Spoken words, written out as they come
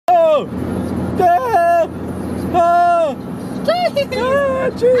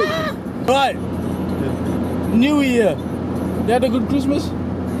Right. New Year. You had a good Christmas?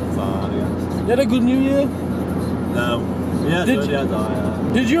 Fine, yeah. You had a good New Year? No. Yeah,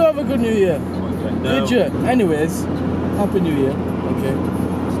 Did you have a good New Year? No. Did you? Anyways, Happy New Year. Okay.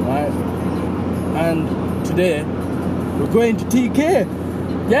 Right. And today we're going to TK.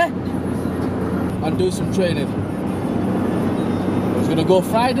 Yeah? And do some training. I was gonna go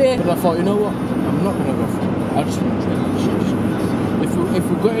Friday, but I thought, you know what? I'm not gonna go Friday. I'll just train. If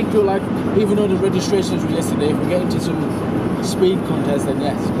we get into, like, even though the registrations were yesterday, if we get into some speed contest, then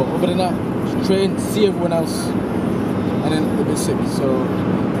yes. But other than that, just train, see everyone else, and then it'll be sick. So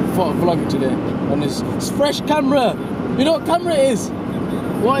I thought I'd vlog it today on this fresh camera. You know what camera it is?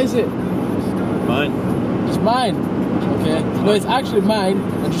 What is it? Mine. It's mine. Okay. No, it's actually mine.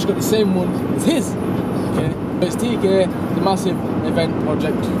 I just got the same one as his. Okay. It's TK, the massive event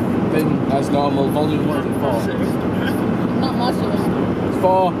project thing as normal. Volume, what is it for? Not massive.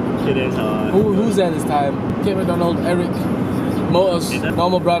 For Kidding. who's there this time? Kate McDonald, Eric, Motors,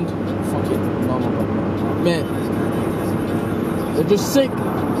 normal brand. Fuck it, normal brand. Mate, they're just sick.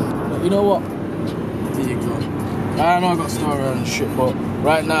 But you know what? There you go. I know I got story and shit, but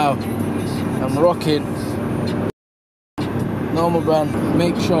right now I'm rocking normal brand.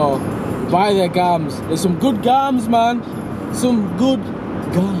 Make sure buy their gams. There's some good gams, man. Some good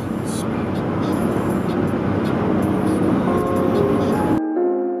gams.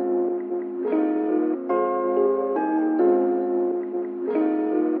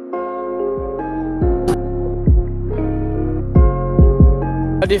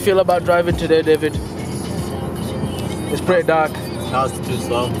 How do you feel about driving today, David? It's pretty dark. Car's too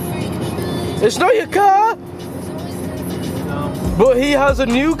slow. It's not your car! No. But he has a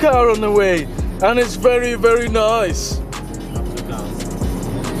new car on the way, and it's very, very nice. Two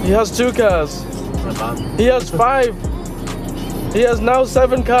cars. He has 2 cars. Not bad. He has 5. He has now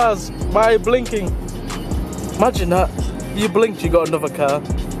 7 cars by blinking. Imagine that. You blinked, you got another car.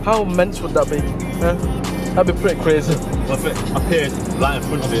 How immense would that be? Huh? That'd be pretty crazy. Well, if it appeared right in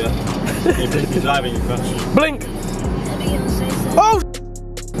front of you, you'd be driving your crash. Blink! Oh!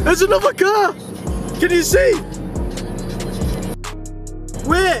 There's another car! Can you see?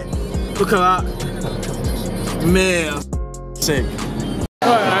 Wait! Look at that. Man, sick.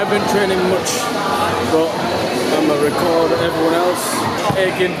 Alright, I've been training much, but I'm gonna record everyone else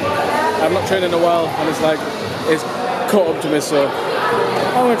aching. I've not trained in a while, and it's caught up to me, so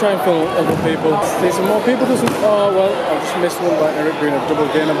I'm gonna try and film other people. See some more people do some. Oh well, I just missed one by Eric Green, a double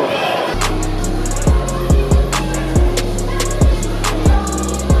gainer, but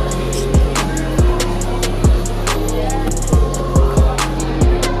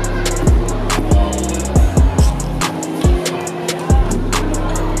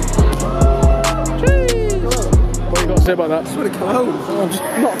say about that? I just want to come home.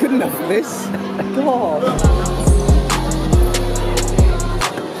 I'm not good enough for this. God.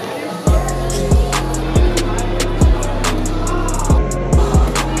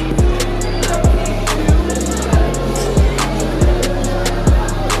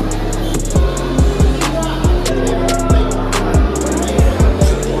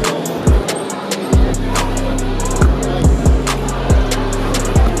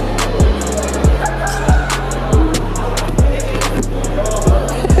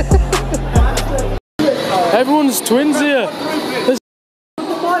 Everyone's twins here.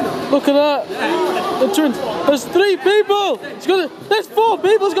 Look at that. The twins. There's 3 people. There's 4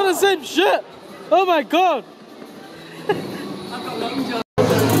 people who's got the same shit. Oh my god.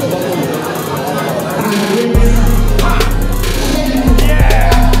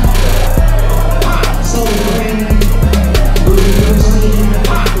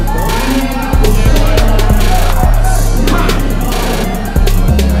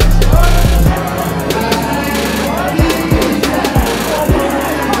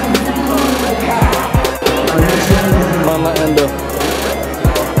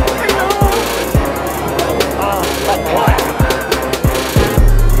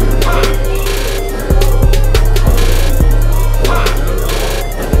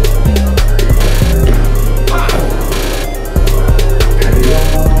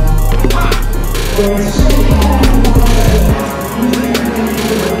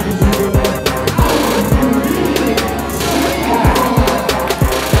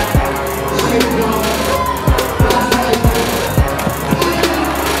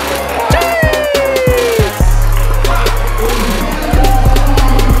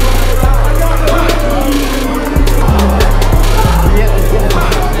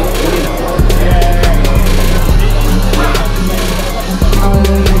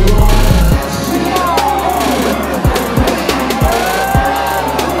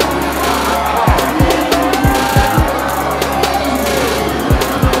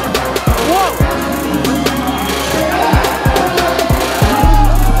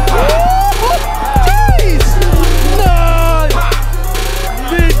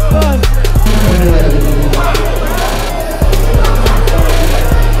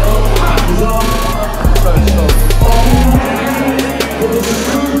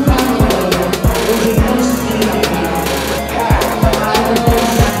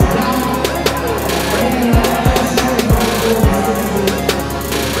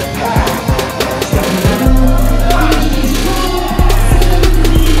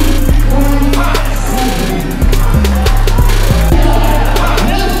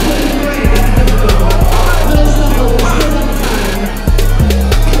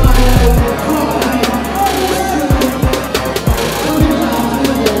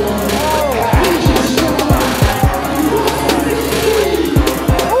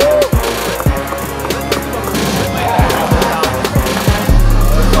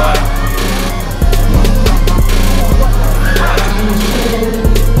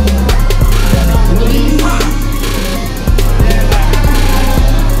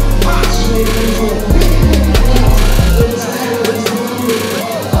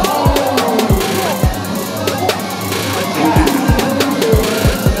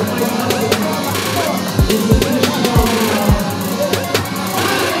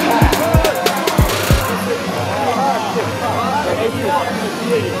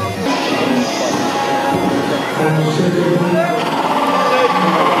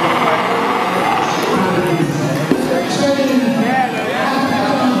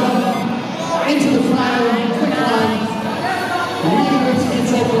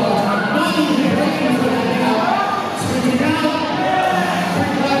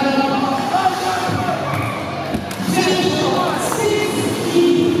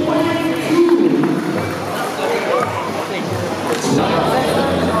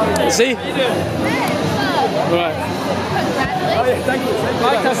 See? Right. Oh, yeah, thank you.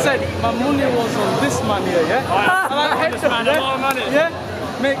 Like I said, my money was on this man here, yeah? And I hate this man, a lot of money. Yeah?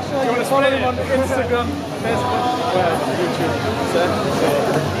 Make sure you follow him on Instagram, Facebook, YouTube.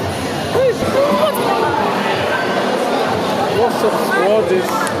 What's up, squad?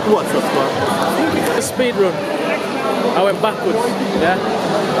 What's up, squad? The speed run. I went backwards, yeah?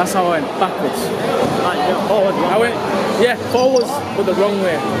 That's how I went, backwards. Forward, I went, yeah, forwards, but the wrong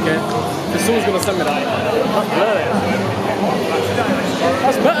way, okay? So someone's gonna send me that. That's brilliant.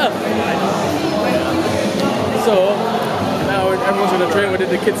 That's better. So, now everyone's gonna train with it,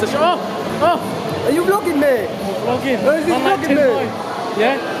 the kids session. Oh! Are you vlogging, mate? Vlogging. Where is this Online vlogging, tin mate? boy.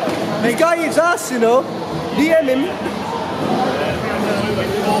 Yeah? This guy eats ass, you know. DM him.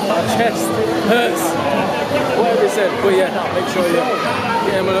 My chest hurts. Whatever he said, but yeah, make sure you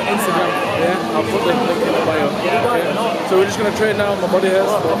get him on Instagram. Yeah, I'll put the link in the bio. Okay? So we're just gonna train now. My body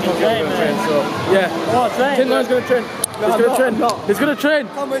hurts, but I'm gonna train. So yeah, Tin Boy's gonna train. He's gonna train. He's gonna train.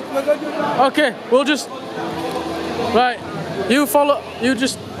 Okay, we'll just right. You follow. You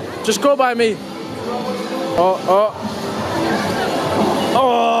just go by me.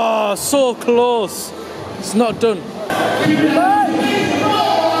 Oh, so close. It's not done. You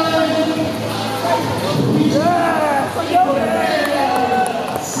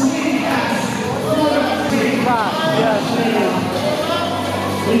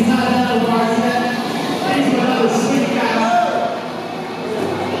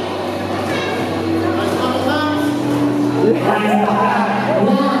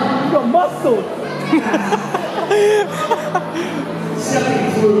got muscle.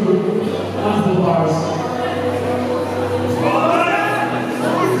 Stepping through off the bars.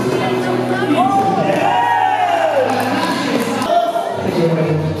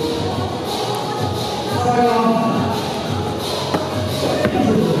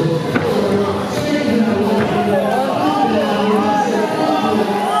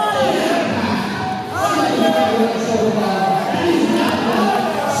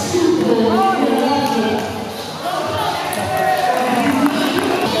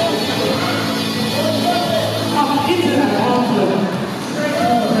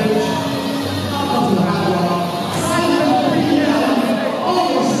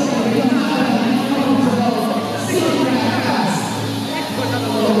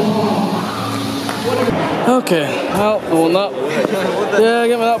 Okay, well, I want that. Yeah,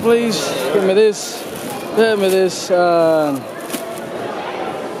 give me that, please. Give me this. Give me this. There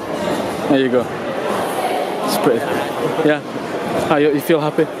you go. It's pretty. Yeah. How you feel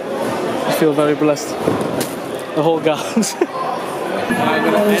happy? You feel very blessed. The whole gardens. I'm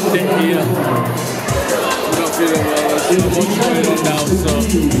gonna end it here. I'm not feeling well. There's too much going on now, so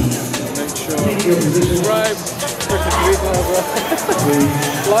make sure you subscribe, click the video,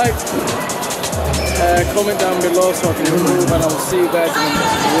 like. Comment down below so I can improve, and I'll see you guys in the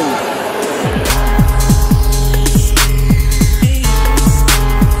next video.